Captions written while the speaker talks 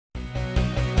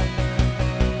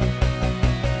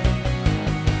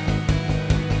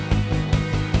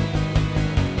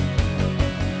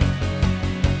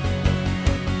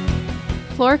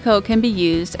floor coat can be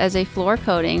used as a floor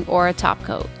coating or a top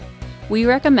coat. We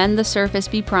recommend the surface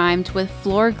be primed with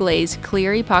Floor-Glaze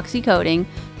clear epoxy coating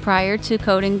prior to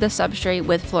coating the substrate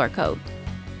with floor coat.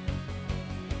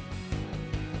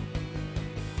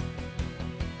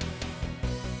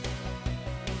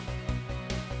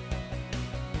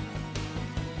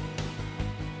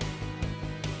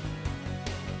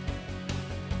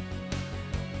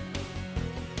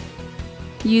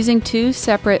 Using 2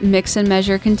 separate mix and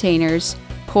measure containers,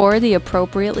 pour the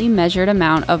appropriately measured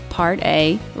amount of Part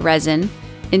A, resin,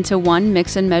 into one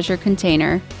mix and measure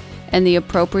container, and the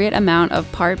appropriate amount of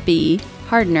Part B,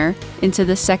 hardener, into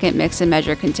the second mix and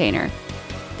measure container.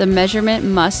 The measurement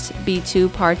must be 2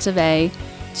 parts of A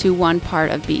to 1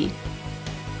 part of B.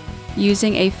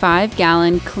 Using a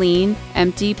 5-gallon clean,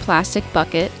 empty plastic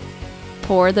bucket,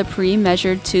 pour the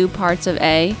pre-measured 2 parts of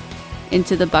A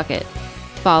into the bucket,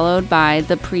 followed by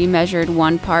the pre-measured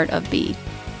 1 part of B.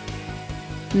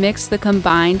 Mix the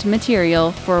combined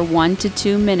material for 1 to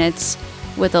 2 minutes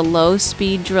with a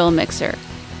low-speed drill mixer.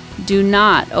 Do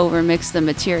not overmix the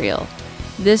material.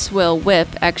 This will whip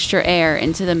extra air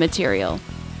into the material.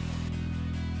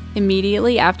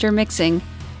 Immediately after mixing,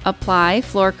 apply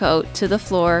floor coat to the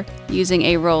floor using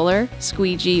a roller,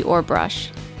 squeegee, or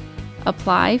brush.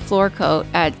 Apply floor coat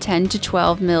at 10 to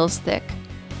 12 mils thick.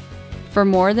 For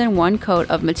more than 1 coat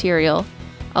of material,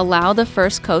 allow the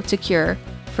first coat to cure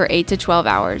for 8 to 12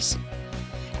 hours,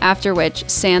 after which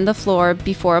sand the floor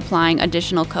before applying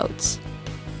additional coats.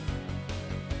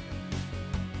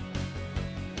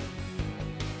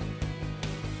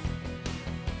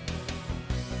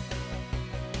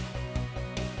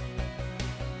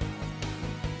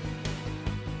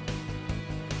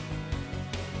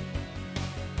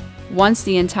 Once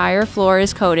the entire floor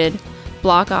is coated,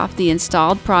 block off the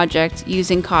installed project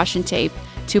using caution tape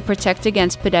to protect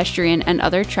against pedestrian and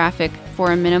other traffic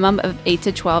for a minimum of 8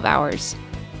 to 12 hours.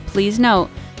 Please note,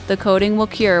 the coating will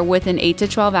cure within 8 to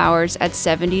 12 hours at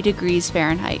 70 degrees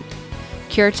Fahrenheit.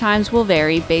 Cure times will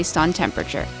vary based on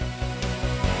temperature.